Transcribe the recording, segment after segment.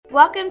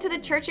Welcome to the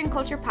Church and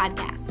Culture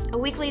Podcast, a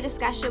weekly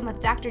discussion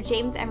with Dr.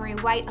 James Emery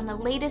White on the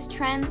latest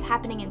trends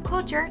happening in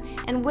culture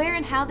and where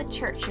and how the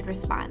church should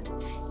respond.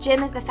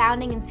 Jim is the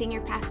founding and senior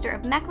pastor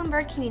of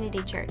Mecklenburg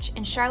Community Church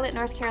in Charlotte,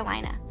 North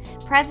Carolina,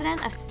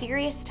 president of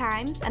Serious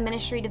Times, a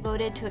ministry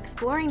devoted to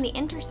exploring the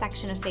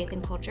intersection of faith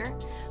and culture,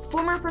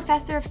 former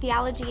professor of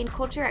theology and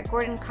culture at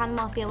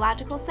Gordon-Conwell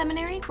Theological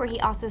Seminary, where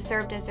he also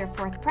served as their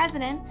fourth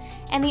president,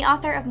 and the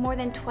author of more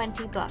than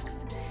 20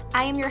 books.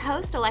 I am your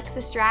host,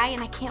 Alexis Dry,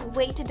 and I can't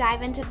wait to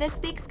dive into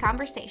this week's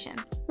conversation.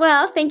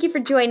 Well, thank you for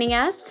joining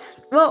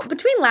us. Well,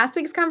 between last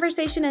week's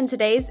conversation and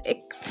today's,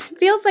 it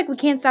feels like we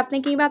can't stop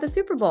thinking about the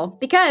Super Bowl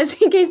because,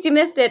 in case you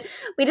missed it,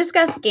 we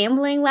discussed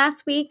gambling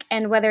last week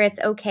and whether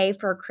it's okay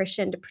for a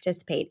Christian to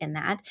participate in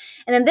that.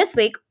 And then this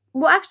week,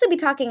 we'll actually be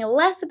talking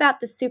less about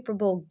the Super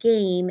Bowl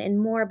game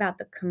and more about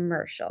the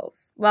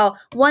commercials. Well,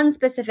 one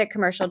specific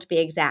commercial to be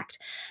exact.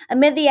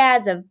 Amid the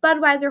ads of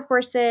Budweiser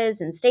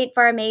horses and State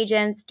Farm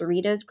agents,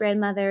 Doritos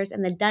grandmothers,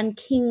 and the Dun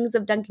Kings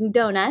of Dunkin'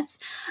 Donuts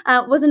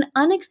was an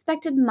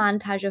unexpected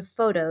montage of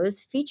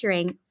photos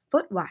featuring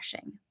foot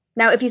washing.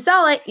 Now, if you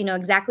saw it, you know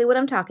exactly what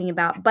I'm talking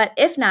about. But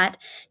if not,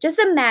 just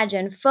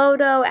imagine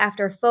photo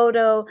after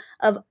photo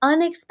of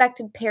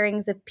unexpected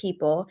pairings of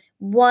people,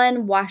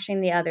 one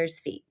washing the other's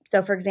feet.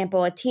 So, for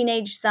example, a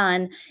teenage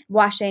son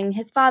washing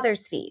his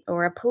father's feet,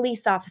 or a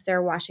police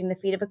officer washing the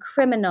feet of a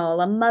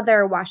criminal, a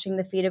mother washing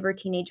the feet of her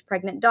teenage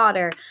pregnant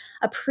daughter,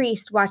 a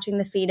priest washing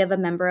the feet of a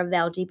member of the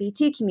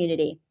LGBT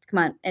community. Come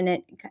on, and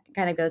it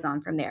kind of goes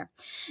on from there.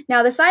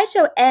 Now, the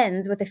slideshow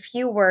ends with a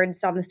few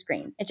words on the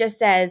screen. It just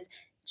says,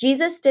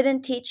 Jesus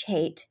didn't teach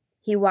hate,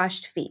 he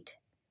washed feet.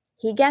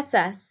 He gets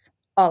us,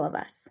 all of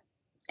us.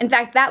 In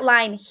fact, that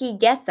line, he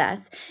gets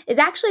us, is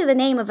actually the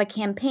name of a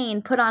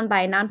campaign put on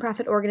by a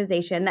nonprofit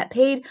organization that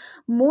paid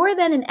more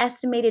than an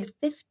estimated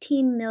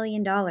 $15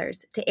 million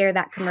to air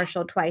that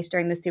commercial twice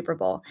during the Super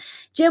Bowl.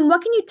 Jim,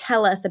 what can you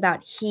tell us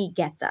about He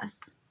Gets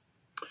Us?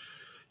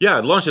 Yeah,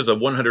 it launched as a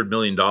 $100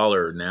 million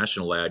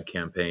national ad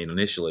campaign,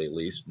 initially at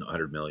least,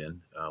 $100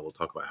 million. We'll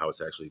talk about how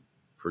it's actually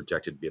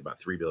projected to be about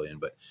 $3 billion,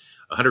 but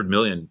 $100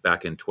 million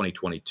back in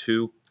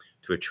 2022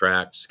 to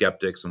attract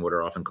skeptics and what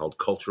are often called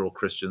cultural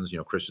Christians,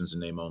 Christians in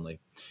name only.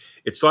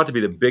 It's thought to be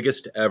the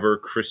biggest ever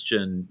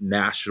Christian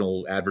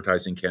national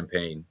advertising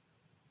campaign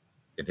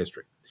in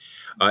history.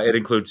 It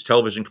includes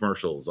television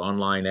commercials,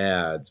 online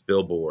ads,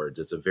 billboards.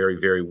 It's a very,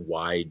 very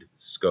wide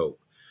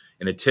scope.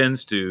 And it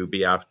tends to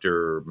be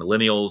after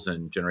millennials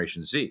and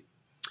Generation Z.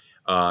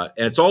 And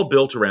it's all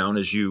built around,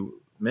 as you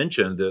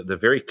mentioned, the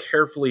very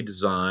carefully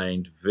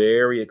designed,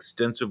 very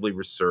extensively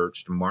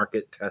researched,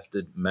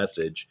 market-tested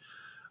message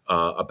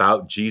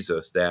about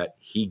Jesus that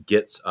he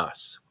gets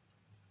us.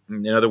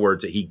 In other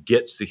words, that he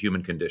gets the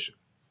human condition.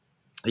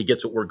 He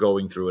gets what we're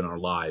going through in our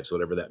lives,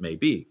 whatever that may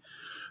be.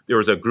 There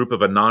was a group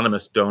of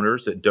anonymous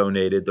donors that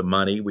donated the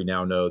money. We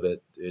now know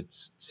that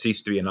it's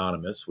ceased to be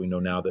anonymous. We know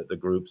now that the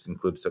groups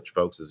include such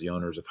folks as the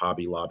owners of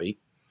Hobby Lobby.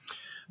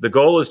 The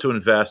goal is to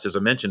invest, as I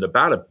mentioned,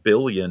 about $1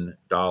 billion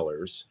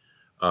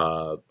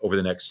over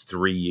the next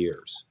 3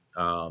 years.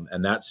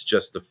 And that's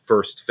just the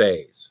first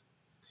phase.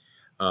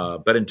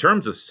 But in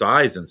terms of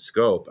size and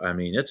scope, I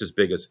mean, it's as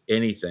big as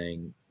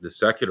anything the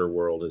secular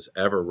world has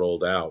ever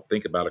rolled out.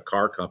 Think about a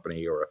car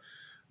company or a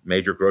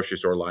major grocery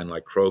store line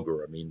like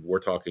Kroger. I mean, we're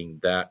talking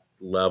that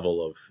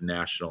level of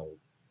national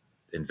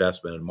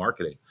investment in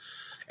marketing.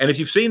 And if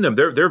you've seen them,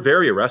 they're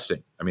very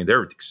arresting. I mean,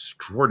 they're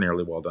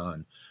extraordinarily well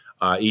done.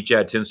 Each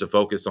ad tends to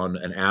focus on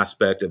an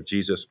aspect of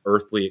Jesus'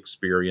 earthly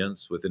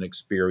experience with an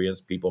experience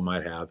people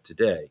might have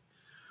today.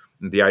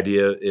 And the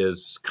idea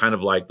is kind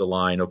of like the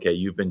line, okay,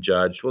 you've been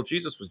judged. Well,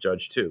 Jesus was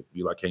judged too.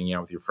 You like hanging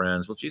out with your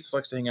friends. Well, Jesus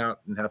likes to hang out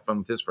and have fun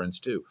with his friends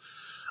too.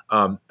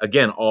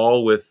 Again,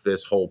 all with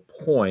this whole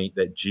point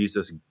that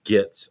Jesus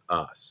gets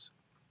us.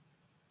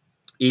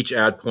 Each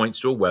ad points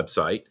to a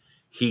website,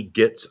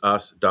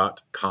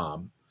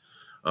 hegetsus.com,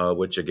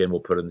 which again, we'll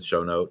put in the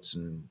show notes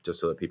and just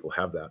so that people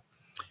have that.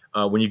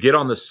 When you get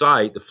on the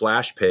site, the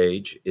flash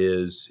page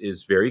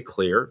is very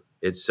clear.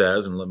 It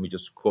says, and let me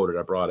just quote it,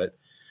 I brought it.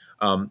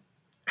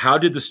 How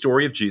did the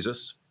story of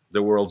Jesus,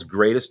 the world's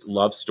greatest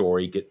love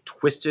story, get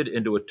twisted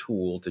into a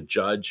tool to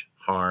judge,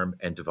 harm,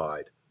 and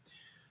divide?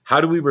 How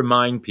do we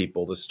remind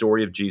people the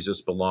story of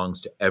Jesus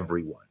belongs to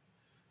everyone?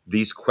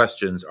 These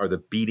questions are the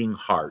beating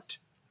heart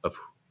of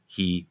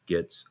He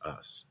Gets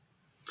Us.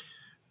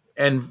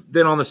 And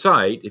then on the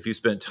site, if you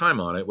spent time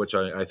on it, which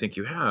I think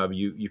you have,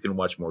 you can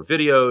watch more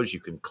videos.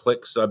 You can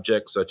click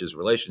subjects such as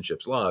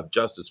relationships, love,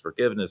 justice,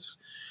 forgiveness.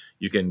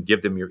 You can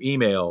give them your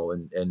email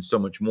and so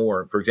much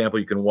more. For example,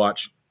 you can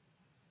watch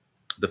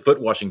the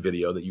foot washing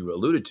video that you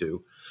alluded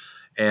to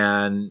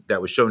and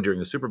that was shown during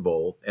the Super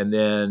Bowl, and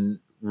then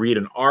read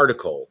an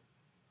article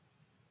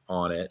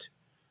on it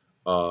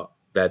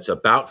that's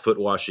about foot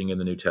washing in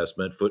the New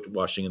Testament, foot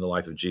washing in the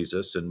life of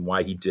Jesus and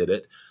why he did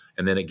it.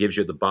 And then it gives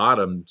you at the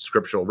bottom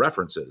scriptural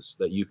references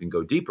that you can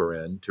go deeper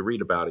in to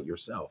read about it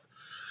yourself.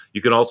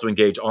 You can also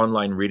engage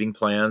online reading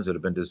plans that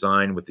have been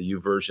designed with the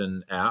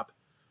YouVersion app.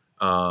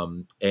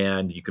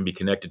 And you can be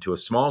connected to a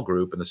small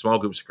group, and the small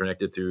groups are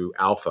connected through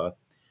Alpha.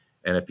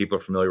 And if people are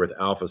familiar with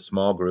Alpha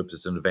small groups,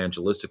 it's an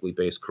evangelistically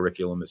based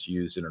curriculum that's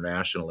used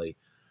internationally,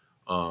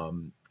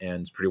 and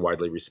it's pretty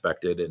widely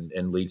respected,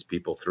 and leads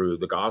people through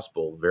the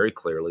gospel very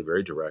clearly,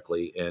 very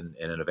directly, and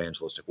in an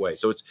evangelistic way.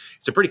 So it's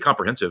a pretty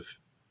comprehensive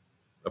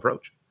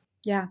approach.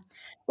 Yeah.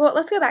 Well,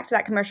 let's go back to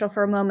that commercial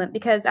for a moment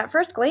because at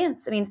first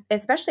glance, I mean,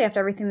 especially after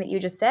everything that you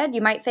just said,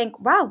 you might think,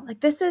 wow, like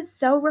this is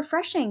so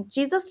refreshing.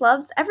 Jesus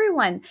loves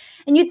everyone.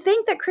 And you'd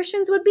think that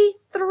Christians would be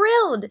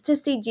thrilled to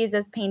see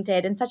Jesus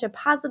painted in such a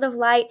positive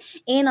light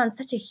and on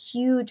such a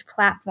huge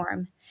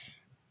platform.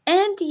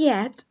 And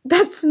yet,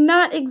 that's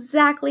not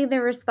exactly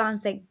the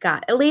response it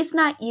got, at least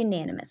not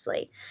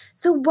unanimously.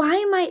 So,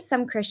 why might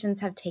some Christians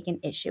have taken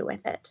issue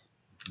with it?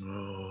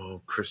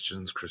 Oh,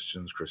 Christians,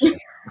 Christians, Christians.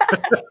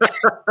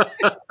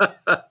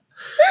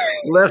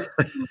 Let-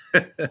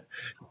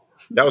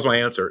 that was my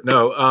answer.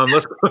 No,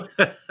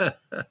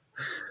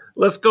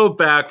 let's go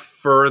back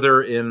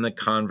further in the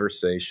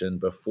conversation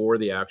before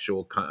the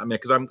actual.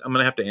 Because I'm going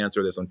to have to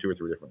answer this on 2 or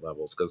 3 different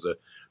levels because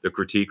the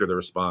critique or the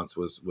response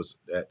was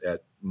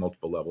at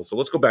multiple levels. So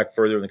let's go back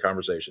further in the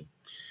conversation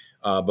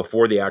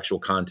before the actual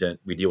content.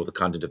 We deal with the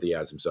content of the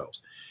ads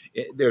themselves.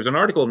 There's an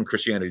article in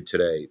Christianity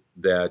Today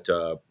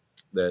that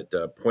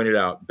pointed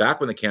out back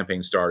when the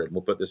campaign started.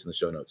 We'll put this in the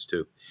show notes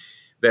too.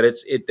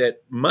 That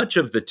much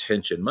of the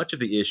tension, much of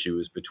the issue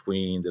is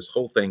between this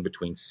whole thing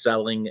between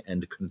selling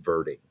and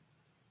converting.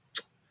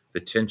 The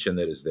tension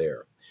that is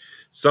there.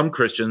 Some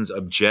Christians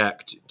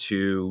object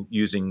to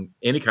using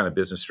any kind of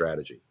business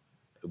strategy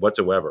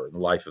whatsoever in the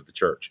life of the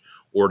church,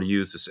 or to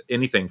use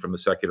anything from the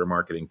secular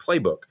marketing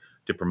playbook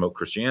to promote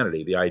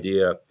Christianity. The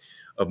idea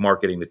of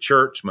marketing the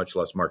church, much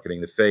less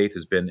marketing the faith,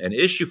 has been an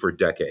issue for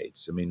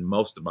decades. I mean,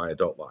 most of my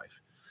adult life.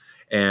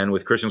 And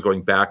with Christians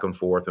going back and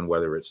forth on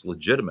whether it's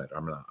legitimate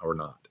or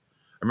not.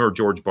 I remember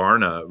George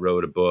Barna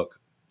wrote a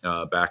book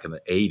back in the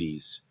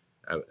 80s,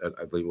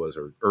 I believe it was,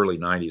 or early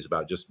 90s,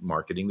 about just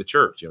marketing the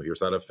church.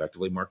 Here's how to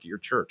effectively market your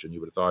church. And you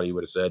would have thought he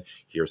would have said,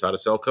 here's how to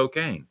sell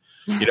cocaine.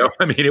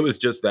 I mean, it was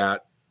just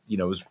that,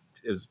 it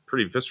was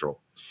pretty visceral.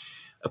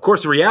 Of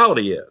course, the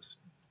reality is,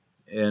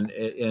 and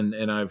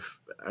I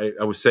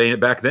was saying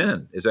it back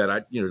then, is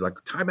that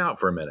like time out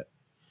for a minute.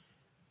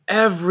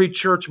 Every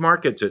church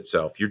markets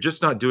itself. You're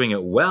just not doing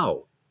it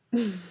well.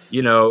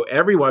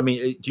 Everyone. I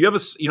mean, do you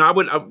have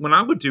when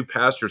I would do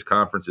pastors'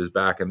 conferences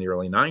back in the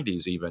early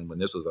 90s, even when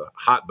this was a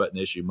hot button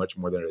issue, much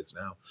more than it is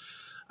now,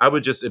 I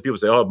would just, if people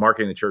say, oh,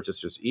 marketing the church is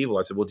just evil,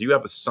 I said, well, do you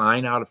have a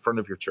sign out in front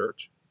of your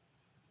church?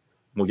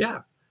 Well,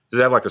 yeah. Does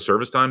it have like the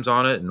service times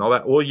on it and all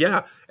that? Well,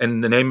 yeah.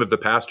 And the name of the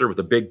pastor with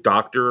a big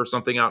doctor or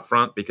something out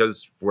front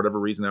because for whatever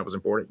reason that was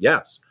important?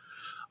 Yes.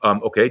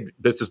 Okay,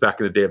 this was back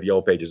in the day of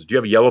Yellow Pages. Do you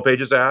have a Yellow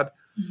Pages ad?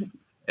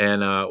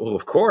 And well,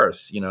 of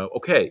course,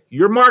 okay,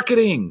 you're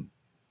marketing.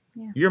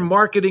 Yeah. You're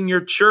marketing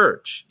your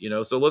church,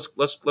 so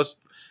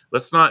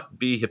let's not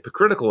be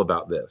hypocritical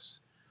about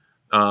this.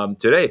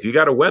 Today, if you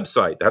got a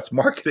website, that's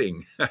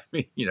marketing. I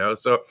mean,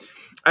 so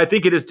I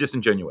think it is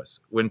disingenuous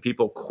when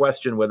people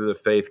question whether the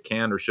faith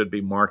can or should be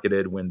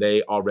marketed when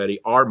they already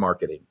are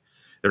marketing.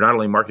 They're not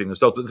only marketing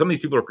themselves, but some of these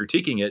people are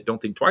critiquing it,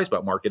 don't think twice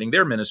about marketing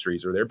their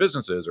ministries or their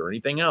businesses or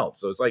anything else.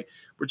 So it's like,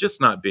 we're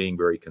just not being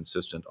very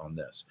consistent on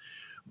this.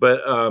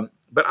 But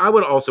I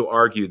would also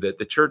argue that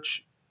the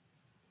church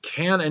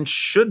can and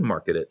should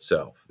market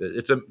itself.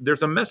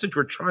 There's a message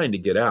we're trying to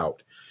get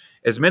out.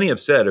 As many have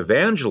said,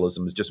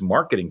 evangelism is just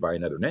marketing by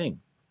another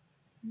name.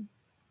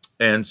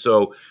 And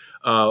so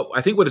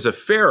I think what is a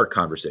fairer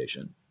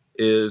conversation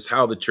is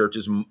how the church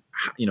is,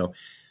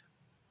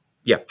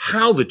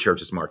 how the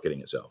church is marketing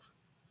itself.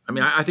 I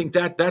mean, I think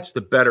that's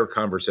the better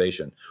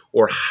conversation.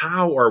 Or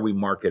how are we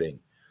marketing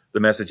the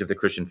message of the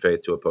Christian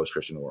faith to a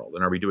post-Christian world?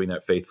 And are we doing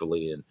that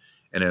faithfully and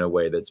in a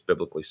way that's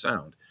biblically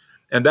sound?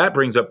 And that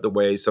brings up the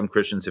way some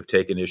Christians have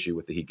taken issue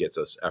with the He Gets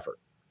Us effort.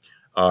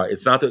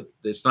 It's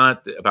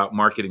not about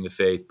marketing the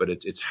faith, but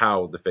it's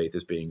how the faith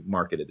is being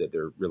marketed that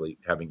they're really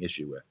having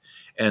issue with.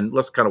 And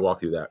let's kind of walk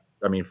through that.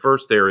 I mean,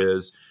 first there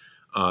is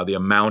the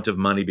amount of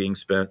money being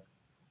spent,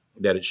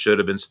 that it should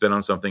have been spent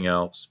on something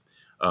else,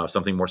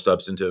 something more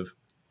substantive.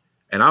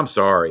 And I'm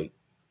sorry,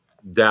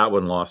 that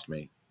one lost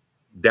me.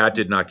 That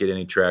did not get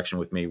any traction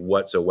with me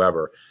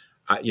whatsoever.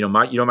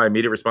 My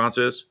immediate response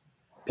is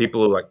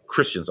people who like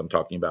Christians I'm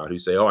talking about who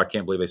say, oh, I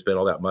can't believe they spent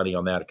all that money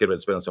on that. It could have been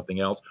spent on something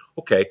else.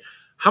 Okay.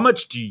 How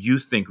much do you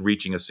think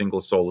reaching a single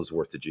soul is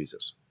worth to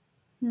Jesus?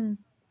 You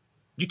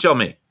tell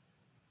me.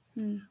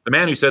 The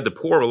man who said the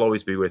poor will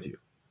always be with you.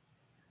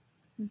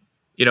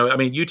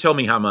 You tell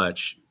me how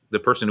much the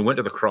person who went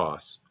to the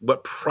cross,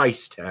 what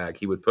price tag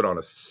he would put on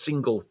a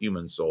single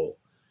human soul.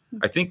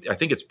 I think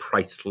it's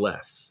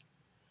priceless.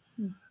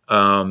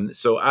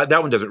 So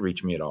that one doesn't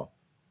reach me at all.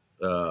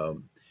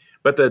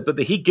 But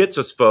the He Gets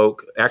Us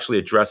folk actually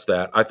addressed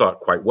that, I thought,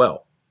 quite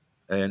well.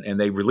 And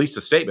they released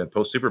a statement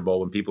post Super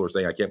Bowl when people were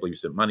saying, I can't believe you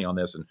spent money on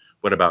this. And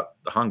what about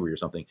the hungry or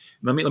something?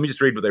 Let me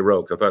just read what they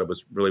wrote because I thought it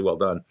was really well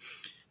done.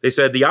 They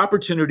said, the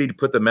opportunity to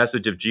put the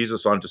message of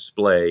Jesus on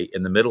display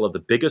in the middle of the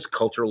biggest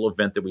cultural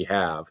event that we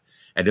have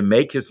and to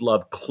make his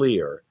love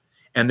clear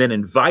and then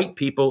invite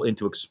people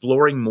into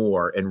exploring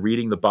more and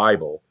reading the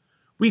Bible,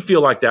 we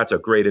feel like that's a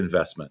great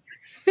investment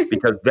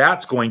because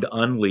that's going to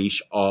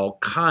unleash all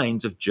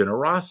kinds of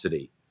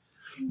generosity.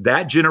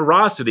 That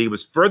generosity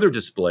was further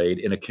displayed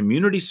in a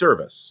community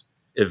service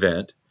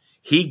event.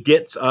 He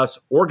gets us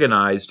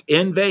organized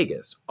in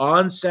Vegas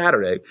on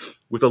Saturday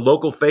with a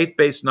local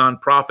faith-based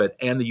nonprofit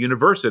and the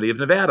University of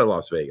Nevada,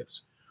 Las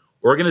Vegas.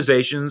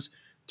 Organizations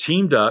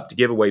teamed up to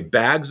give away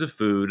bags of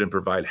food and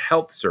provide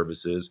health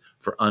services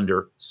for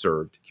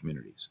underserved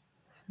communities.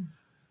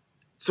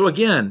 So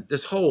again,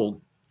 this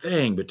whole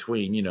thing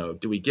between,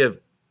 do we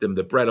give them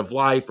the bread of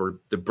life or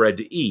the bread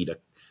to eat,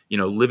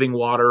 living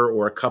water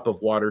or a cup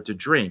of water to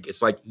drink?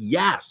 It's like,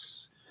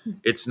 yes,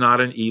 it's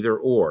not an either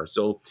or.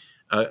 So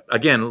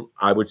again,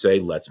 I would say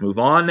let's move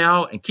on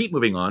now and keep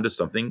moving on to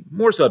something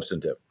more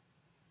substantive,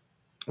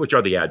 which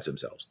are the ads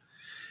themselves.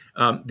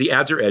 The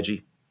ads are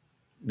edgy.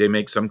 They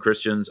make some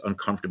Christians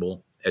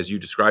uncomfortable. As you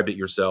described it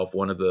yourself,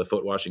 one of the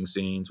foot washing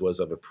scenes was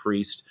of a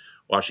priest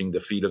washing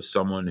the feet of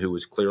someone who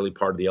was clearly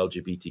part of the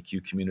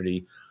LGBTQ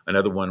community.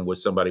 Another one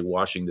was somebody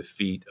washing the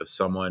feet of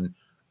someone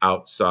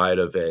outside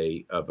of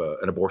an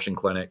abortion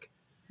clinic.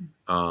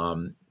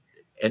 And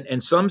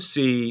some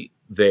see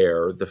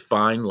there the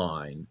fine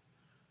line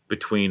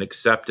between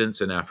acceptance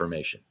and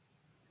affirmation.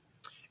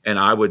 And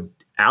I would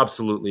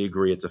absolutely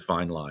agree it's a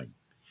fine line.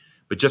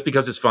 But just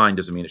because it's fine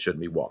doesn't mean it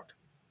shouldn't be walked.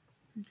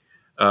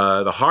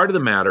 The heart of the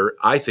matter,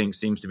 I think,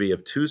 seems to be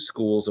of two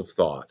schools of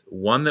thought.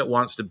 One that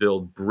wants to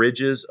build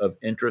bridges of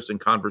interest and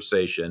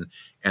conversation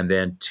and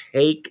then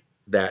take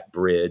that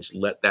bridge,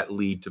 let that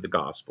lead to the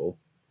gospel.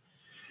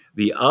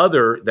 The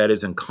other that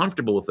is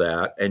uncomfortable with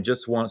that and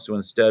just wants to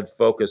instead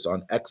focus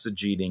on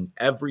exegeting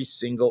every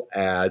single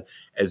ad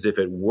as if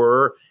it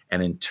were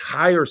an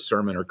entire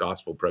sermon or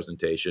gospel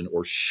presentation,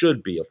 or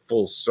should be a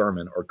full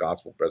sermon or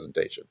gospel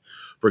presentation.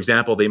 For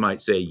example, they might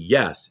say,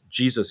 yes,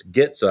 Jesus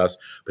gets us,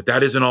 but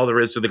that isn't all there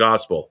is to the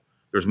gospel.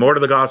 There's more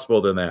to the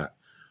gospel than that.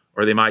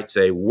 Or they might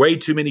say, way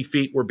too many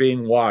feet were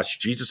being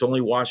washed. Jesus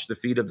only washed the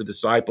feet of the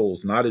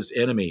disciples, not his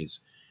enemies.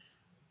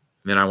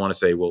 And then I want to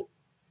say, well,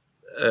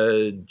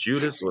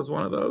 Judas was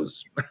one of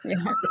those.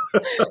 Yeah.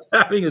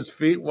 Having his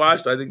feet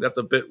washed, I think that's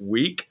a bit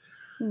weak.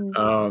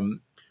 Mm-hmm.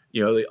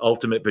 The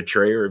ultimate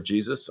betrayer of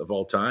Jesus of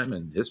all time,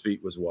 and his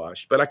feet was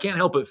washed. But I can't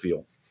help but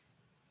feel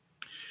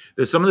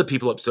that some of the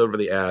people upset over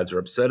the ads are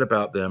upset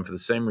about them for the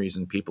same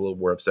reason people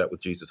were upset with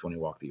Jesus when he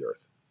walked the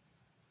earth.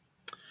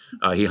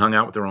 He hung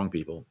out with the wrong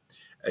people.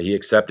 He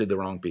accepted the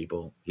wrong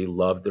people. He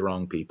loved the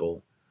wrong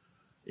people.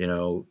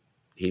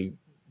 He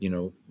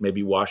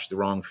maybe washed the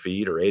wrong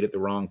feet or ate at the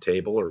wrong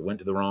table or went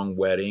to the wrong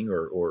wedding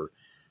or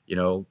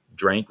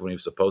drank when he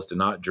was supposed to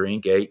not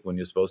drink, ate when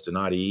he was supposed to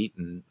not eat,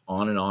 and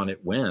on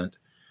it went.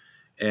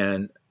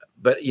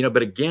 But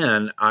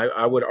again,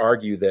 I would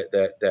argue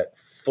that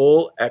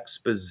full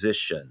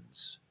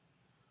expositions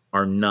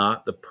are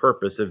not the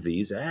purpose of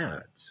these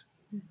ads.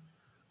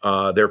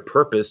 Their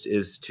purpose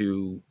is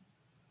to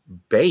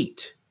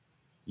bait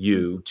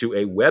you to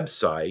a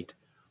website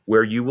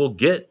where you will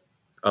get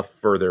a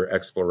further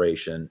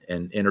exploration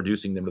and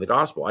introducing them to the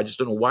gospel. I just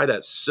don't know why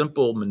that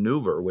simple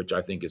maneuver, which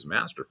I think is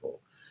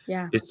masterful,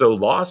 is so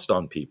lost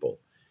on people.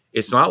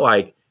 It's not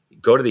like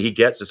he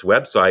gets this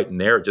website and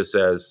there it just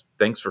says,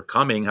 thanks for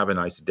coming, have a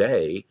nice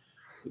day.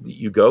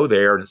 You go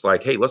there and it's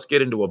like, hey, let's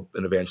get into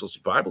an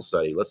evangelistic Bible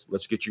study.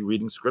 Let's get you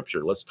reading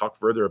scripture. Let's talk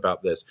further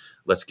about this.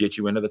 Let's get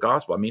you into the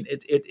gospel. I mean,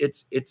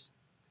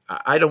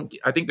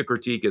 I think the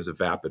critique is a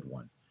vapid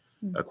one,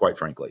 quite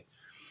frankly.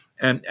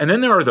 And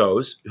then there are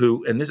those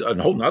who, and this is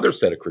a whole other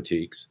set of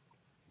critiques,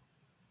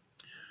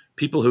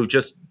 people who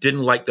just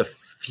didn't like the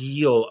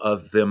feel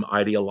of them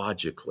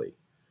ideologically.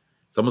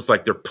 It's almost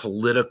like their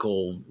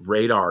political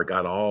radar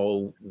got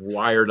all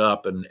wired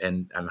up and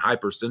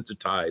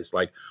hypersensitized.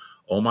 Like,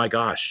 oh my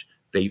gosh,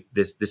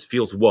 this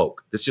feels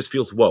woke. This just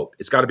feels woke.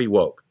 It's got to be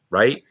woke,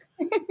 right?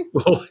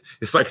 Well,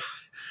 it's like,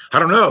 I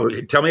don't know.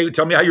 Tell me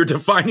how you're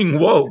defining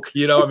woke.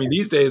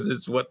 These days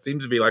it's what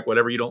seems to be like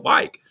whatever you don't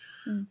like.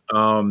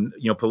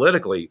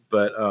 Politically,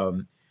 but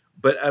and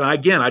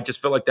again, I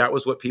just felt like that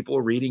was what people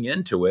were reading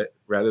into it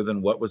rather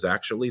than what was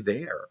actually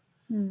there.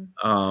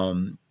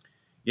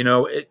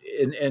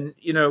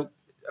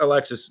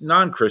 Alexis,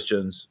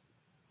 non-Christians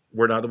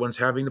were not the ones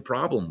having the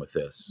problem with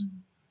this.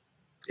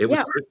 It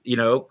was,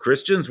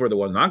 Christians were the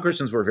ones.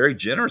 Non-Christians were very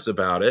generous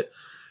about it.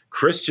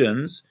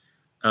 Christians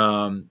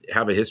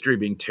have a history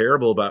of being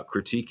terrible about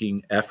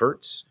critiquing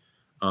efforts.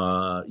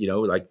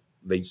 Like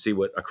they see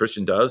what a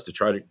Christian does to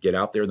try to get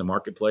out there in the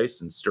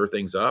marketplace and stir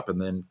things up,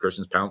 and then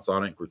Christians pounce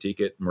on it and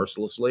critique it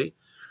mercilessly.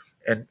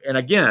 And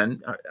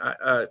again,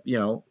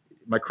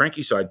 my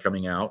cranky side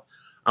coming out,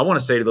 I want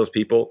to say to those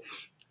people,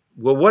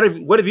 well, what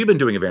have you been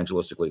doing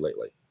evangelistically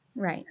lately?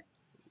 Right.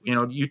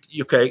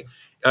 Okay.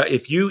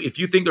 If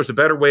you think there's a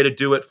better way to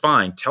do it,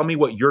 fine. Tell me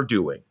what you're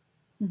doing.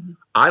 Mm-hmm.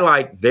 I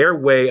like their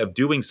way of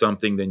doing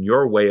something than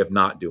your way of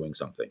not doing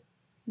something.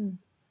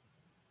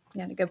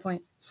 Yeah, good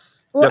point.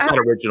 Well, that's not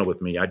original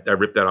with me. I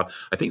ripped that off.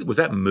 I think, was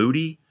that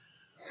Moody?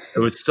 It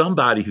was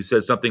somebody who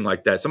said something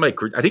like that.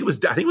 I think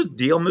it was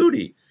D.L.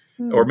 Moody.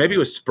 or maybe it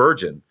was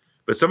Spurgeon,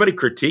 but somebody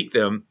critiqued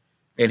them,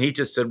 and he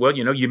just said, well,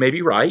 you may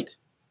be right.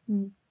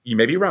 You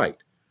may be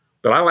right,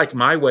 but I like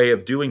my way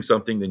of doing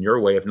something than your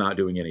way of not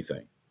doing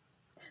anything.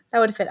 That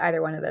would fit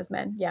either one of those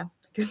men. Yeah.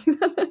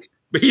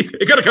 But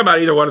it got to come out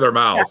of either one of their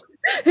mouths.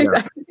 Yeah,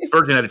 exactly.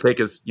 Spurgeon had to take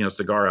his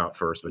cigar out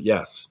first, but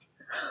yes.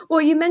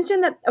 Well, you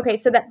mentioned that, okay,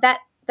 so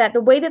that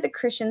the way that the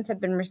Christians have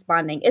been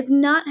responding is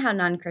not how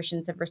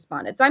non-Christians have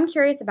responded. So I'm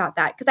curious about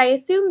that, because I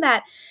assume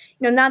that,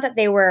 not that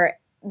they were,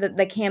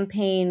 the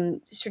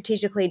campaign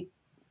strategically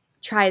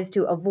tries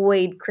to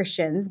avoid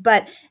Christians,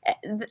 but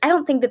I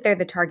don't think that they're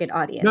the target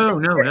audience. No.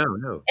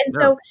 And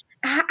so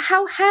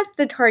how has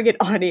the target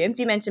audience,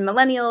 you mentioned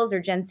millennials or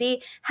Gen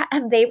Z,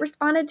 have they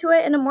responded to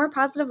it in a more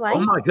positive light?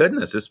 Oh my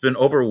goodness, it's been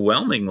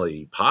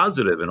overwhelmingly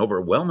positive and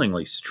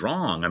overwhelmingly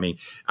strong. I mean,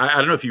 I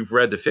don't know if you've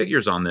read the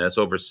figures on this.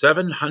 Over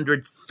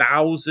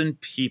 700,000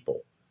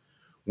 people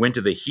went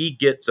to the He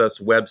Gets Us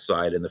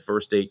website in the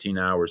first 18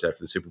 hours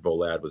after the Super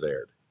Bowl ad was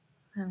aired.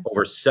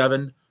 Over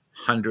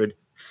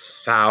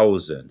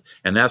 700,000.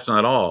 And that's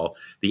not all.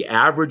 The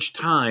average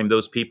time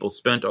those people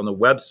spent on the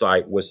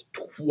website was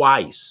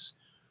twice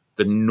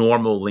the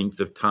normal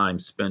length of time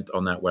spent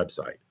on that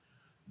website.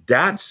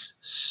 That's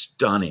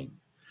stunning.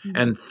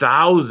 And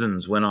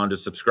thousands went on to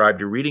subscribe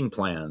to reading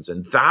plans,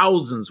 and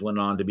thousands went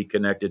on to be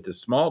connected to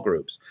small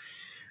groups.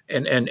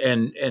 And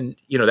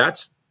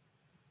that's,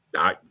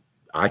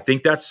 I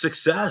think that's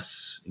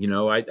success.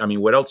 I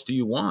mean, what else do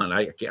you want?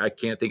 I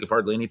can't think of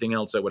hardly anything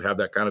else that would have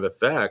that kind of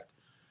effect,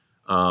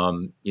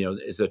 in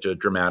such a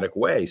dramatic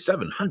way.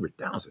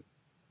 700,000,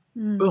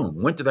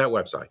 boom, went to that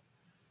website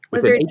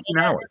within 18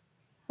 hours.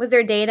 Was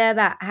there data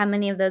about how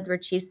many of those were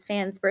Chiefs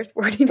fans versus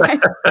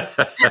 49?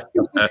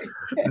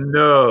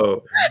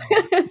 No.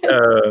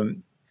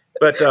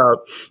 But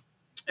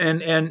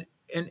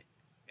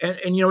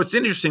it's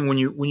interesting when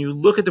you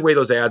look at the way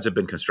those ads have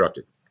been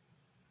constructed.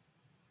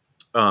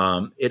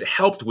 It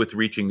helped with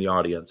reaching the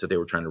audience that they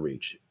were trying to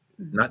reach,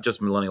 not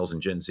just millennials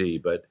and Gen Z,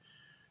 but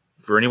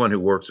for anyone who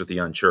works with the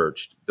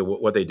unchurched.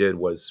 What they did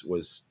was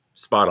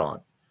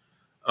spot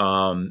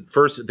on.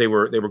 First, they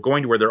were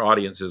going to where their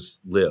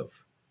audiences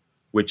live,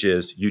 which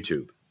is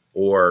YouTube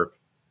or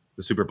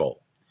the Super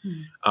Bowl.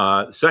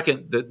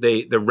 Second,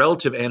 the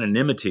relative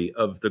anonymity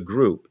of the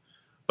group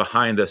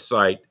behind the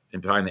site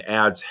and behind the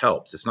ads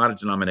helps. It's not a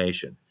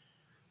denomination.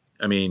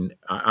 I mean,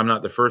 I'm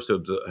not the first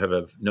to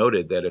have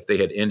noted that if they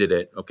had ended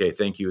it, okay,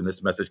 thank you, and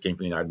this message came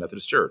from the United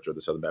Methodist Church or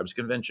the Southern Baptist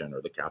Convention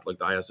or the Catholic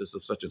Diocese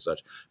of such and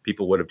such,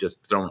 people would have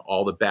just thrown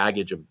all the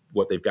baggage of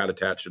what they've got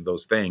attached to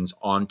those things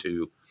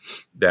onto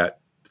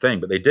that thing.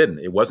 But they didn't.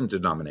 It wasn't a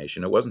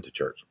denomination. It wasn't a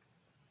church.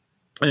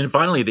 And then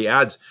finally, the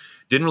ads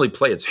didn't really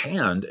play its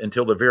hand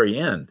until the very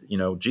end.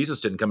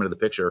 Jesus didn't come into the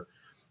picture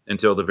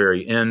until the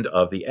very end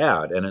of the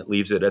ad, and it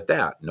leaves it at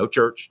that. No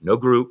church, no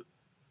group,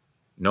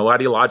 no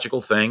ideological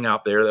thing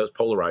out there that was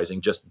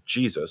polarizing, just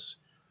Jesus,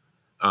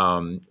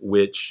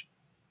 which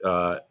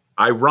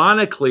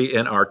ironically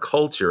in our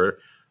culture,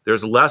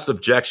 there's less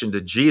objection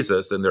to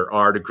Jesus than there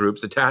are to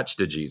groups attached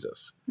to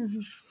Jesus,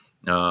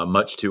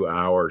 much to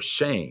our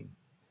shame.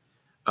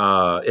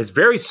 It's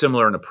very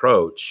similar in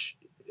approach,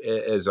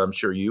 as I'm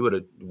sure you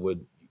would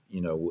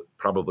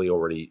probably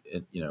already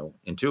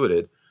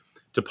intuited,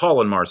 to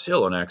Paul and Mars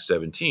Hill in Acts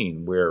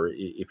 17, where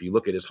if you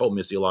look at his whole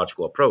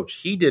missiological approach,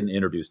 he didn't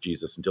introduce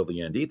Jesus until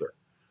the end either.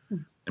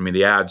 I mean,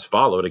 the ads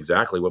followed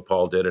exactly what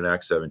Paul did in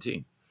Acts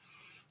 17.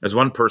 As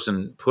one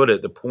person put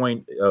it, the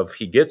point of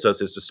He Gets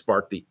Us is to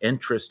spark the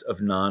interest of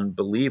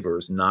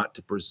non-believers, not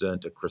to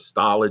present a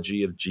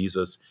Christology of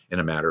Jesus in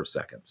a matter of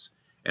seconds.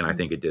 And I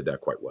think it did that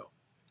quite well.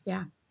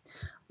 Yeah.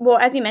 Well,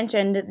 as you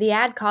mentioned, the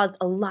ad caused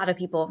a lot of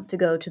people to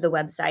go to the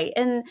website,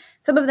 and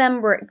some of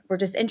them were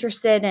just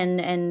interested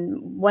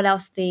in what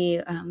else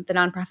the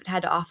nonprofit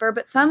had to offer,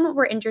 but some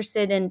were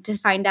interested in to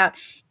find out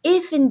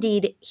if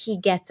indeed He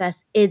Gets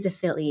Us is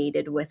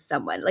affiliated with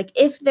someone, like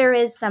if there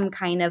is some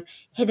kind of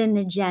hidden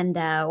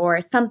agenda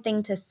or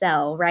something to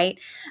sell, right?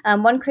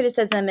 One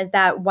criticism is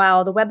that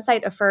while the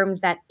website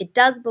affirms that it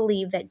does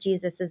believe that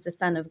Jesus is the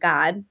Son of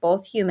God,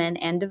 both human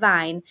and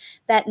divine,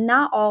 that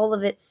not all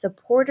of its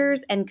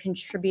supporters and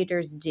contributors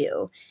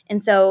do.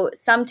 And so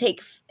some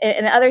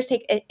and others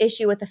take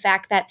issue with the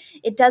fact that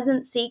it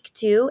doesn't seek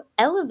to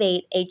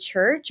elevate a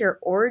church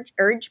or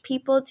urge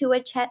people to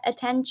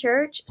attend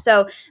church.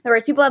 So in other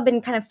words, people have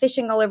been kind of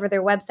fishing all over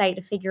their website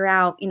to figure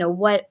out,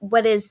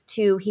 what is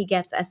to He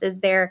Gets Us? Is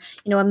there,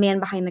 a man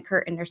behind the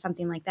curtain or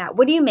something like that?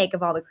 What do you make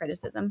of all the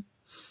criticism?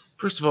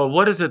 First of all,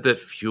 what is it that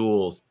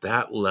fuels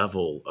that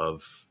level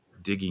of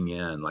digging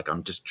in? Like,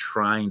 I'm just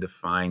trying to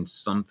find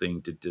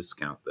something to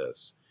discount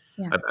this.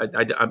 Yeah.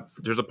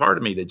 There's a part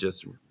of me that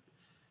just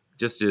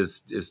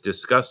is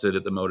disgusted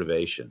at the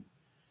motivation,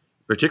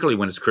 particularly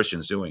when it's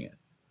Christians doing it,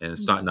 and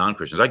it's not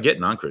non-Christians. I get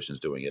non-Christians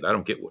doing it. I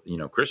don't get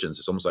Christians.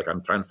 It's almost like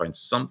I'm trying to find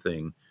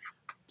something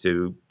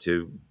to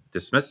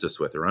dismiss this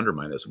with or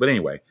undermine this. But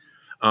anyway,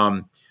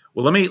 well,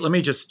 let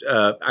me just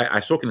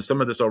I've spoken to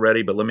some of this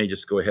already, but let me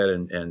just go ahead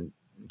and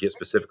get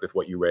specific with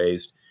what you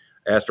raised.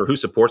 As for who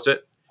supports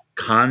it,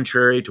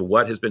 contrary to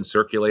what has been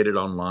circulated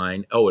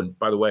online. Oh, and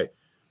by the way,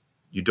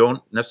 you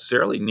don't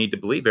necessarily need to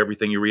believe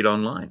everything you read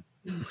online.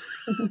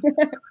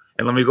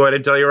 And let me go ahead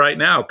and tell you right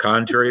now,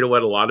 contrary to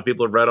what a lot of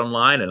people have read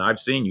online, and I've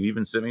seen, you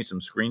even sent me some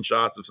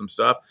screenshots of some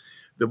stuff,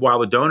 that while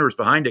the donors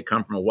behind it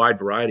come from a wide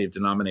variety of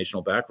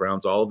denominational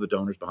backgrounds, all of the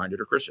donors behind it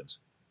are Christians.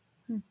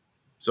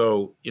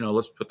 So,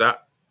 let's put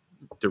that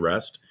to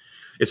rest.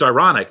 It's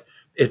ironic.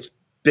 It's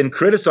been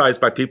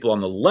criticized by people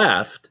on the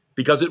left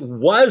because it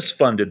was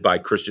funded by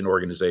Christian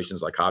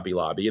organizations like Hobby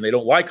Lobby, and they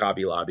don't like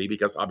Hobby Lobby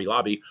because Hobby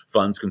Lobby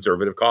funds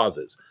conservative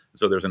causes.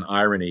 So there's an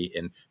irony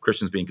in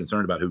Christians being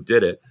concerned about who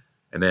did it,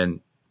 and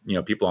then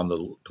people on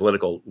the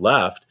political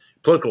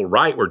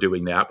right were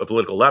doing that, but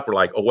political left were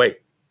like, oh wait,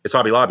 it's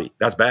Hobby Lobby,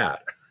 that's bad.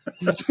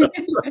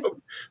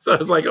 so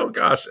it's like, oh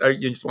gosh,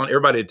 you just want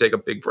everybody to take a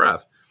big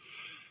breath.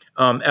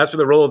 As for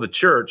the role of the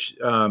church,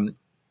 I'm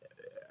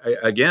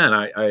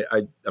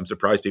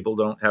surprised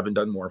people haven't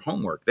done more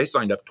homework. They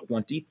signed up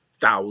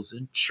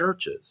 20,000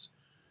 churches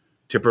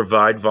to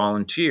provide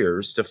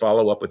volunteers to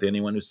follow up with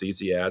anyone who sees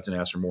the ads and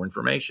asks for more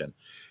information.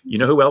 You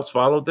know who else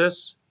followed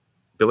this?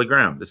 Billy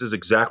Graham. This is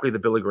exactly the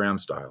Billy Graham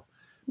style.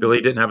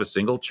 Billy didn't have a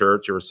single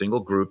church or a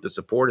single group that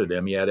supported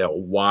him. He had a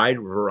wide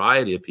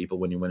variety of people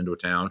when he went into a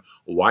town,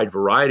 a wide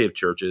variety of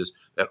churches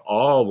that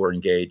all were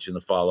engaged in the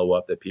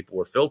follow-up that people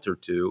were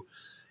filtered to.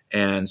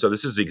 And so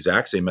this is the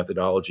exact same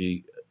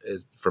methodology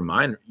as, from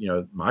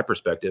my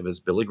perspective,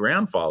 as Billy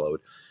Graham followed.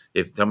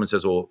 If someone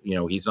says, well,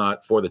 he's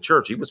not for the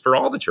church, he was for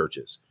all the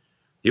churches.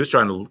 He was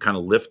trying to kind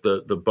of lift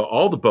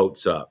all the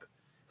boats up.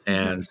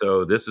 And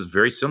so this is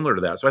very similar to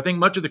that. So I think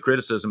much of the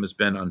criticism has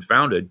been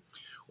unfounded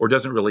or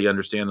doesn't really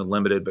understand the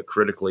limited but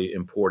critically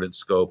important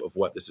scope of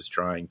what this is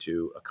trying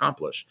to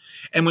accomplish.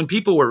 And when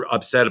people were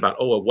upset about,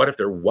 what if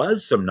there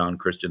was some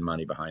non-Christian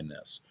money behind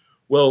this?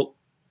 Well,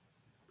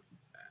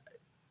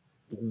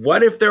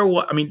 what if there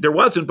was? I mean, there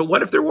wasn't, but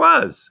what if there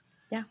was?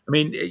 Yeah. I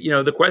mean,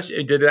 the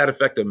question, did that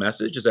affect the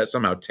message? Does that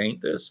somehow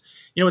taint this?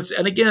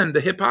 And again,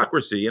 the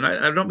hypocrisy, and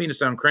I don't mean to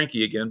sound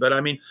cranky again, but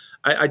I mean,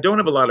 I don't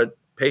have a lot of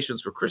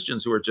patience for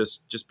Christians who are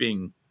just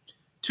being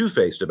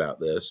two-faced about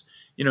this.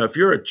 If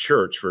you're a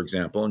church, for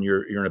example, and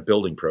you're in a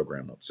building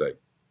program, let's say,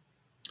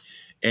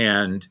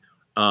 and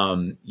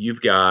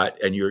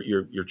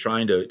you're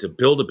trying to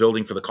build a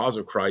building for the cause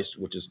of Christ,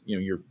 which is,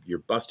 you're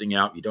busting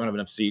out, you don't have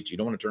enough seats, you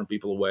don't want to turn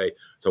people away.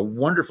 It's a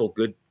wonderful,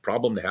 good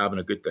problem to have and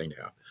a good thing to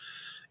have.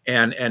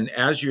 And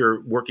as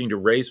you're working to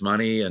raise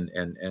money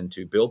and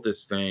to build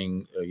this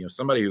thing,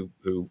 somebody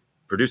who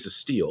produces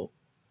steel,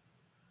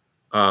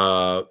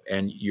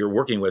 and you're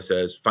working with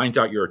finds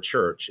out you're a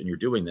church and you're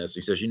doing this.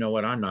 He says, you know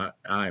what? I'm not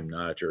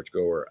a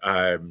churchgoer.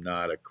 I'm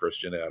not a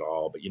Christian at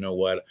all. But you know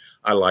what?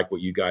 I like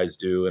what you guys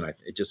do, and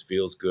it just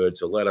feels good.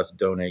 So let us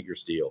donate your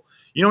steel.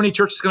 You know any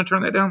church is going to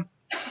turn that down?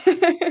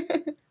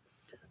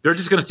 They're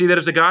just going to see that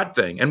as a God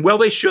thing, and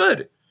they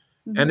should.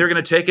 Mm-hmm. And they're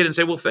going to take it and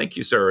say, well, thank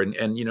you, sir.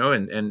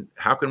 And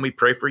how can we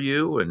pray for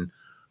you and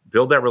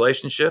build that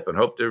relationship and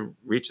hope to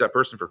reach that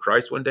person for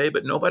Christ one day?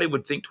 But nobody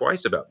would think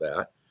twice about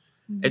that.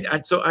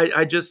 And so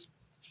I just,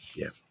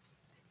 yeah.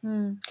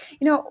 While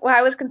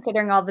I was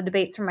considering all the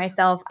debates for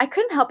myself, I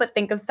couldn't help but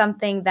think of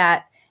something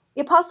that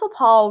the Apostle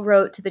Paul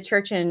wrote to the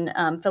church in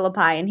Philippi,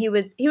 and he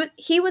was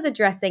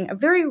addressing a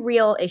very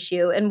real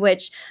issue in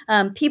which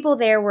people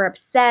there were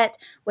upset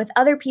with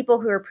other people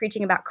who were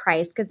preaching about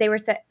Christ because they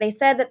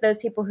said that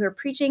those people who were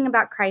preaching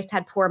about Christ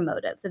had poor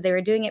motives, that they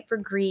were doing it for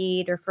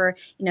greed or for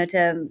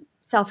to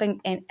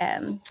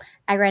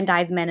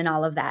self-aggrandizement and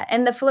all of that.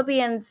 And the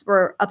Philippians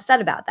were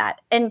upset about that.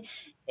 And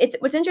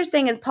what's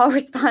interesting is Paul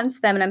responds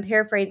to them, and I'm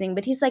paraphrasing,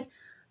 but he's like,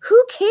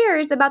 who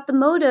cares about the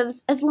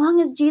motives as long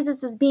as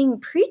Jesus is being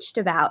preached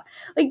about?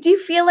 Like, do you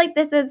feel like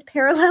this is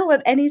parallel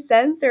in any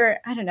sense, or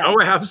I don't know?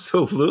 Oh,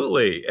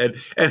 absolutely. And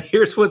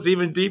here's what's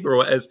even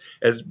deeper. As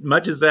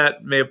much as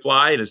that may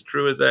apply and as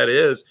true as that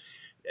is,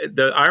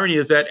 the irony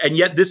is that, and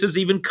yet this is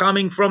even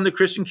coming from the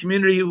Christian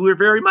community who are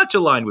very much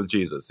aligned with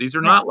Jesus. These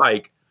are not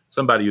like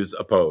somebody who's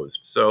opposed.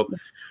 So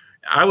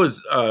I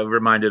was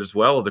reminded as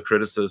well of the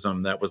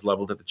criticism that was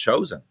leveled at The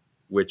Chosen,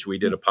 which we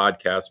did a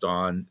podcast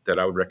on that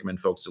I would recommend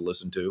folks to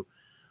listen to.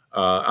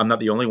 I'm not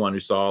the only one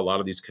who saw a lot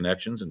of these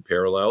connections and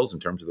parallels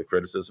in terms of the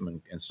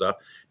criticism and stuff.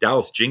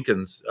 Dallas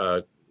Jenkins,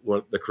 the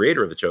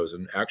creator of The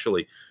Chosen,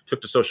 actually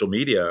took to social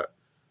media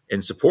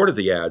in support of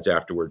the ads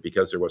afterward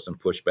because there was some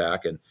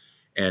pushback.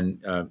 And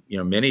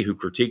many who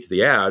critiqued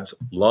the ads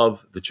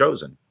love The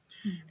Chosen.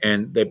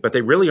 But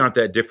they really aren't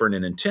that different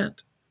in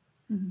intent.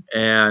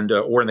 And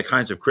or in the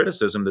kinds of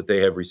criticism that they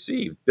have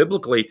received.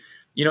 Biblically,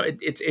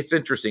 it's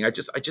interesting. I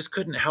just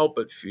couldn't help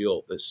but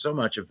feel that so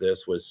much of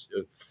this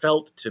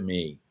felt to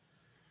me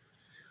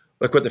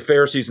like what the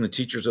Pharisees and the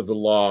teachers of the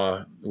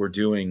law were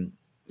doing.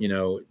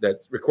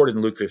 That's recorded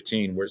in Luke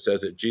 15, where it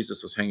says that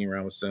Jesus was hanging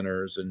around with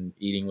sinners and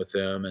eating with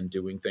them and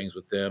doing things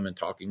with them and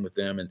talking with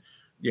them. And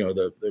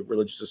the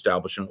religious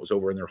establishment was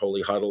over in their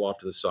holy huddle off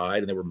to the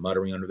side, and they were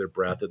muttering under their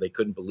breath that they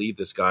couldn't believe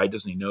this guy.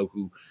 Doesn't he know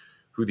who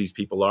these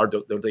people are?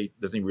 Doesn't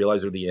he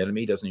realize they're the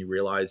enemy? Doesn't he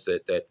realize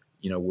that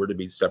we're to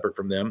be separate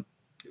from them?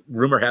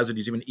 Rumor has it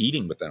he's even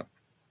eating with them.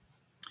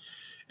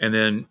 And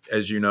then,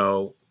 as you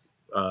know,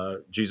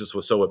 Jesus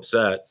was so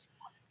upset,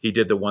 he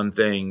did the one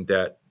thing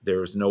that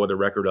there's no other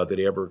record of that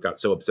he ever got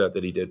so upset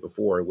that he did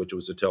before, which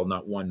was to tell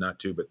not one, not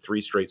two, but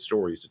three straight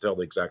stories to tell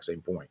the exact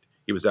same point.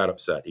 He was that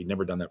upset. He'd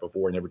never done that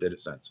before. He never did it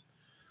since.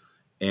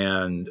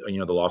 And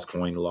the lost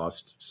coin, the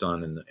lost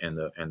son, and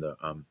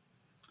the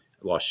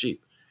lost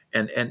sheep.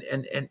 And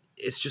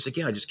it's just,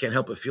 again, I just can't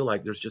help but feel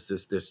like there's just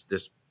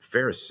this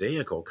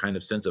pharisaical kind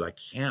of sense of, I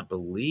can't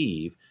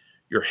believe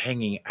you're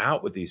hanging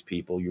out with these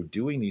people, you're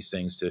doing these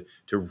things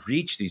to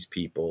reach these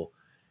people,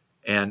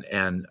 and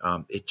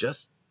it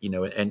just,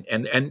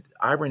 and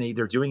irony,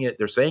 they're doing it,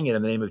 they're saying it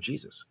in the name of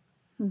Jesus.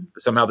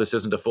 Somehow this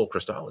isn't a full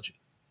Christology.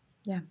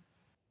 Yeah.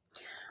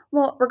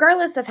 Well,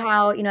 regardless of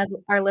how, as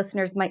our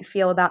listeners might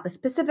feel about the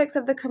specifics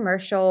of the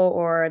commercial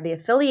or the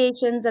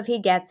affiliations of He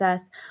Gets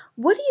Us,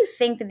 what do you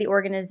think that the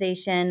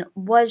organization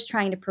was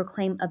trying to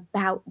proclaim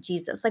about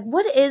Jesus? Like,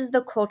 what is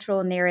the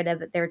cultural narrative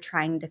that they're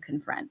trying to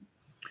confront?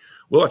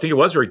 Well, I think it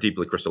was very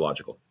deeply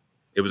Christological.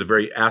 It was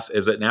it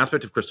was an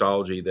aspect of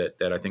Christology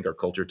that I think our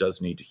culture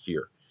does need to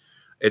hear.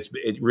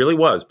 It really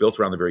was built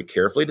around the very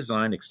carefully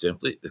designed,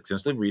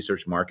 extensively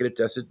researched, marketed,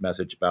 tested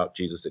message about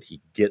Jesus, that He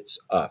gets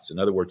us. In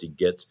other words, He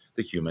gets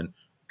the human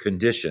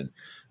condition.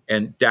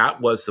 And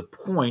that was the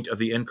point of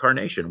the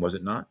incarnation, was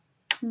it not?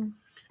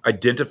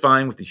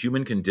 Identifying with the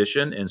human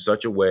condition in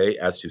such a way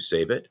as to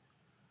save it.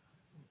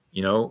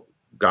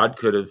 God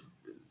could have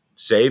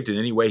saved in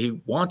any way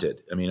He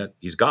wanted. I mean,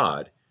 He's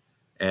God.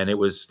 And it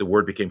was, the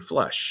Word became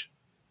flesh.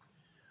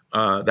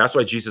 That's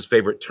why Jesus'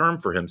 favorite term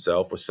for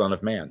Himself was Son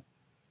of Man.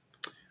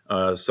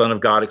 Son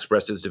of God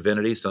expressed His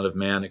divinity. Son of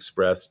Man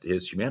expressed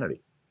His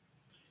humanity.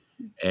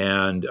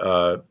 And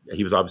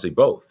He was obviously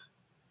both,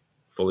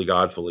 fully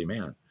God, fully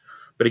man.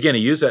 But again,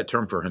 He used that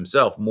term for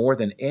Himself more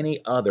than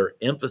any other,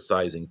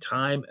 emphasizing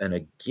time and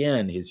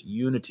again His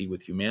unity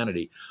with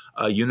humanity,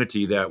 a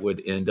unity that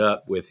would end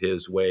up with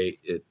His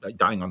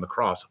dying on the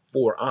cross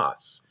for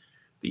us,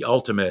 the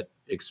ultimate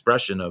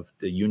expression of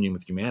the union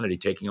with humanity,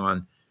 taking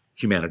on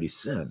humanity's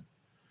sin.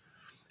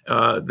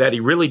 That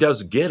He really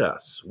does get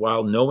us,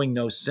 while knowing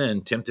no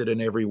sin, tempted in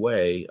every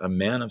way, a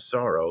man of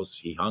sorrows.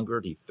 He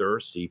hungered, He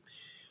thirsted,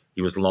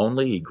 he was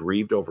lonely, He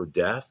grieved over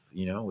death.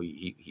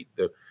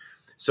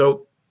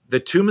 So the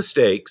two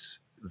mistakes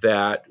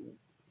that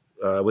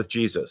with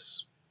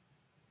Jesus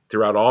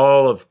throughout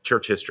all of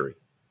church history,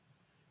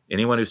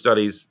 anyone who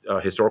studies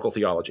historical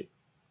theology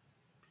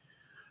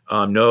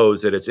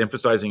knows that it's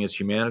emphasizing His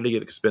humanity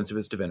at the expense of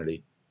His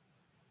divinity,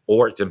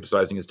 or it's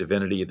emphasizing His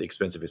divinity at the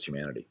expense of His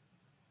humanity.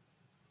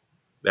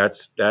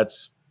 That's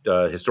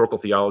historical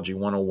theology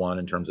 101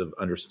 in terms of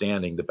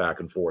understanding the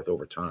back and forth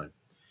over time.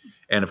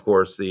 And of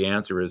course, the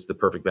answer is the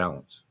perfect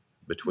balance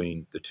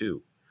between the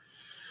two.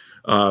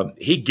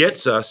 He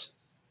Gets Us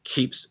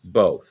keeps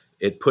both.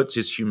 It puts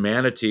His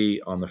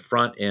humanity on the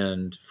front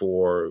end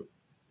for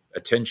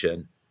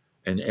attention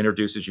and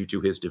introduces you to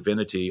His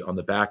divinity on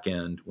the back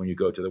end when you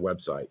go to the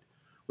website,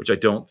 which I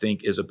don't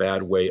think is a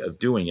bad way of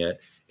doing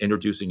it,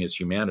 introducing His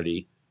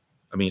humanity.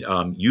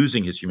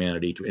 Using His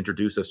humanity to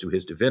introduce us to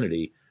His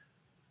divinity.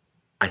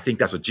 I think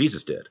that's what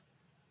Jesus did.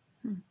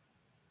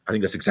 I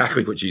think that's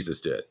exactly what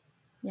Jesus did.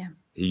 Yeah.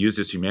 He used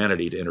His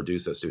humanity to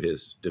introduce us to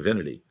His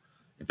divinity.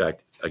 In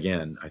fact,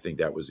 again, I think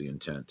that was the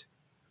intent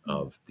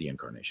of the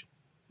incarnation.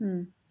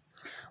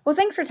 Well,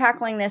 thanks for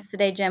tackling this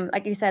today, Jim.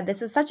 Like you said, this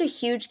was such a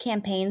huge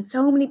campaign.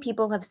 So many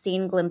people have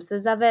seen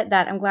glimpses of it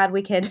that I'm glad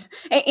we could,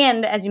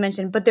 and as you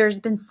mentioned, but there's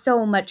been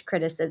so much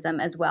criticism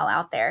as well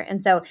out there. And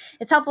so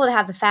it's helpful to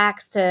have the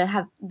facts, to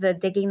have the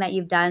digging that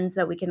you've done so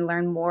that we can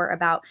learn more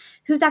about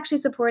who's actually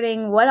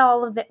supporting what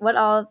all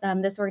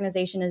this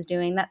organization is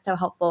doing. That's so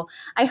helpful.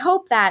 I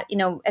hope that,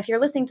 if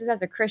you're listening to this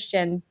as a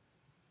Christian,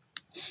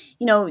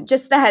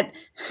 just that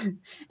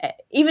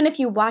even if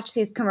you watch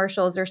these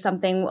commercials or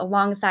something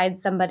alongside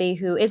somebody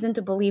who isn't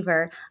a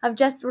believer, of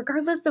just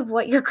regardless of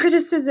what your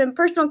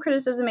personal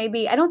criticism may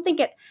be, I don't think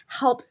it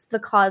helps the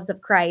cause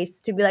of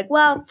Christ to be like,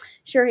 well,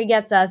 sure, He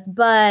gets us,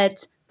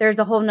 but there's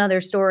a whole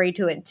nother story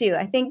to it too.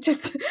 I think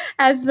just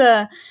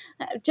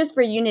just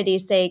for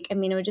unity's sake, it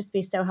would just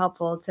be so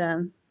helpful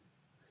to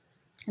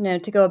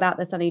go about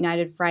this on a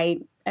united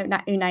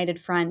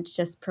front,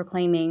 just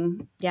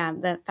proclaiming,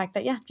 the fact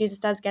that, Jesus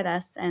does get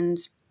us. And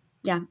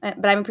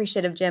but I'm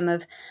appreciative, Jim,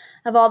 of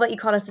all that you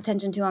called us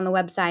attention to on the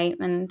website.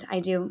 And I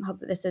do hope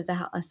that this is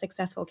a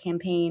successful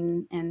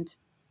campaign. And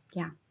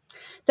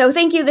so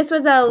thank you. This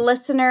was a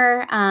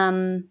listener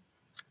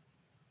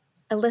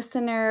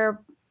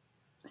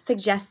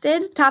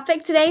suggested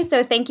topic today.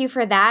 So thank you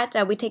for that.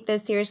 We take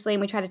those seriously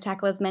and we try to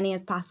tackle as many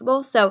as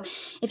possible. So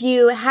if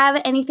you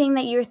have anything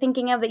that you're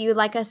thinking of that you would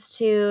like us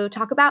to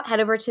talk about, head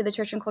over to the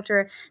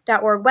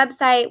churchandculture.org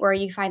website where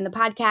you find the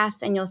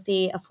podcast, and you'll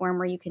see a form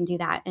where you can do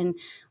that. And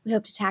we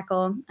hope to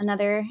tackle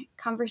another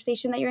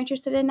conversation that you're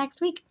interested in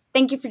next week.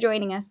 Thank you for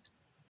joining us.